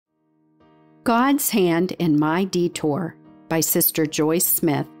God's Hand in My Detour by Sister Joyce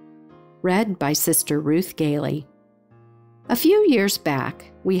Smith, read by Sister Ruth Gailey. A few years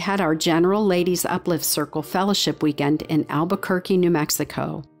back, we had our General Ladies Uplift Circle Fellowship Weekend in Albuquerque, New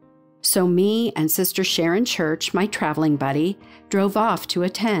Mexico. So me and Sister Sharon Church, my traveling buddy, drove off to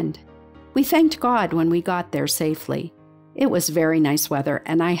attend. We thanked God when we got there safely. It was very nice weather,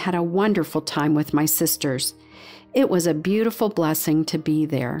 and I had a wonderful time with my sisters. It was a beautiful blessing to be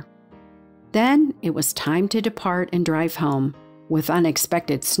there. Then it was time to depart and drive home, with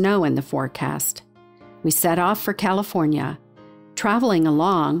unexpected snow in the forecast. We set off for California. Traveling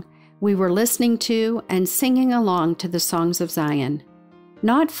along, we were listening to and singing along to the songs of Zion.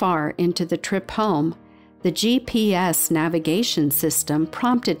 Not far into the trip home, the GPS navigation system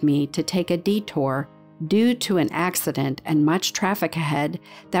prompted me to take a detour due to an accident and much traffic ahead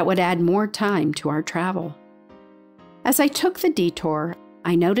that would add more time to our travel. As I took the detour,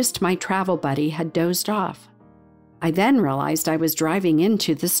 I noticed my travel buddy had dozed off. I then realized I was driving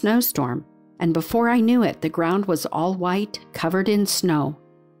into the snowstorm, and before I knew it, the ground was all white, covered in snow.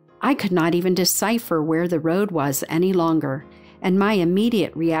 I could not even decipher where the road was any longer, and my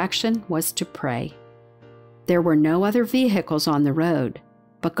immediate reaction was to pray. There were no other vehicles on the road,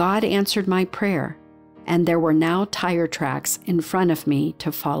 but God answered my prayer, and there were now tire tracks in front of me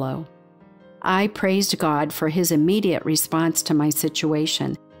to follow. I praised God for His immediate response to my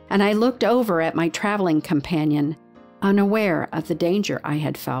situation, and I looked over at my traveling companion, unaware of the danger I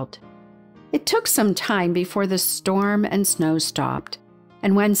had felt. It took some time before the storm and snow stopped,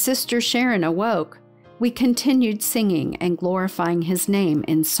 and when Sister Sharon awoke, we continued singing and glorifying His name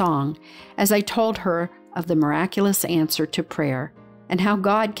in song as I told her of the miraculous answer to prayer and how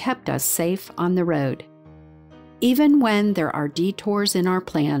God kept us safe on the road. Even when there are detours in our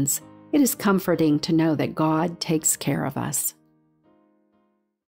plans, it is comforting to know that God takes care of us.